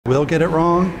Will get it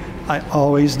wrong. I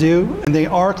always do. And they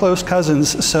are close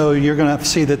cousins, so you're going to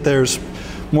see that there's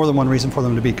more than one reason for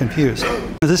them to be confused.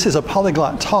 This is a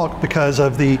polyglot talk because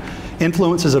of the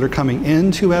influences that are coming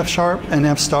into F# and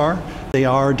F star. They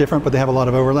are different, but they have a lot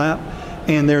of overlap.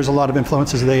 And there's a lot of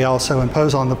influences they also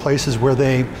impose on the places where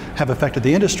they have affected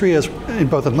the industry, as in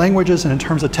both in languages and in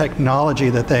terms of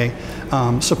technology that they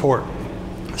support.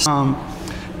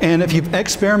 And if you've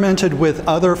experimented with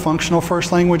other functional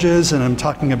first languages, and I'm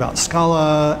talking about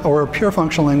Scala, or pure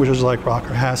functional languages like Rock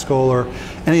or Haskell, or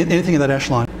anything in that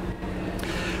echelon.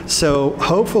 So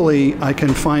hopefully I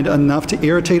can find enough to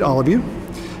irritate all of you,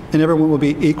 and everyone will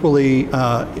be equally,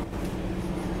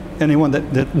 anyone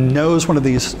that knows one of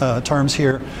these terms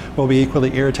here will be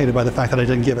equally irritated by the fact that I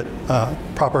didn't give it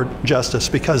proper justice,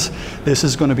 because this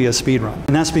is going to be a speed run.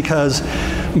 And that's because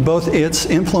both its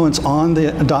influence on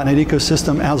the .NET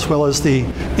ecosystem as well as the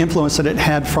influence that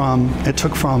it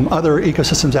took from other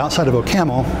ecosystems outside of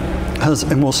OCaml,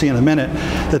 and we'll see in a minute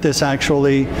that this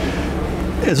actually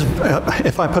is,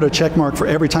 if I put a check mark for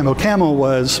every time OCaml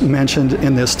was mentioned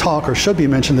in this talk, or should be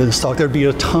mentioned in this talk, there'd be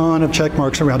a ton of check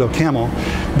marks around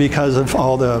OCaml because of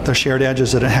all the shared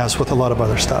edges that it has with a lot of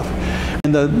other stuff.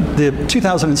 And the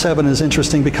 2007 is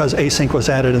interesting because async was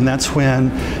added, and that's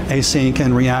when async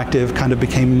and reactive kind of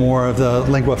became more of the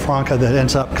lingua franca that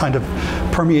ends up kind of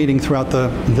permeating throughout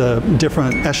the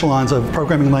different echelons of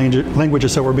programming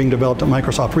languages that were being developed at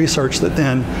Microsoft Research that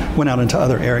then went out into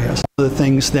other areas. The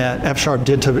things that F#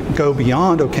 did to go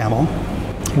beyond OCaml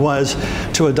was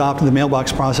to adopt the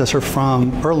mailbox processor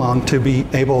from Erlang to be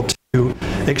able to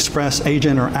express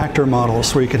agent or actor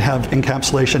models where you could have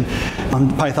encapsulation.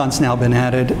 Python's now been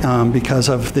added because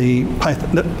of the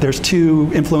Python. There's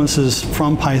two influences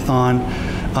from Python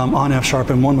on F#,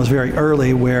 and one was very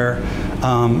early where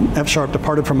F#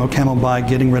 departed from OCaml by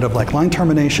getting rid of like line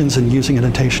terminations and using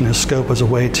indentation as scope as a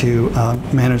way to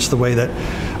manage the way that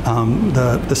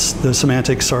the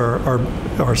semantics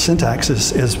or syntax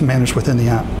is managed within the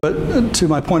app. But to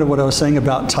my point of what I was saying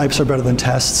about types are better than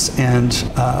tests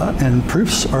and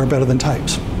proofs are better than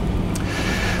types.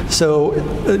 So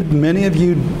many of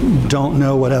you don't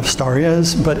know what F*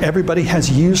 is, but everybody has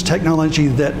used technology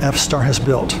that F* has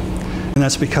built. And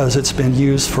that's because it's been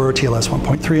used for TLS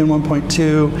 1.3 and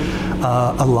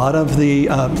 1.2, a lot of the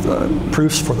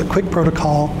proofs for the QUIC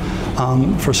protocol,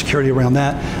 for security around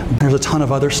that. There's a ton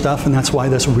of other stuff, and that's why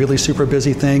this really super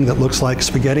busy thing that looks like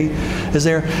spaghetti is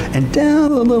there. And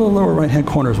down the little lower right-hand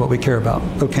corner is what we care about,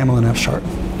 OCaml and F#.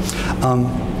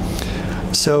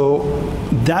 So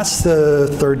that's the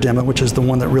third demo, which is the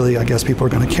one that really, I guess, people are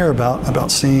going to care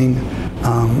about seeing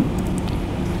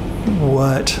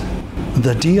what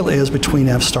the deal is between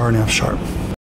F* and F#.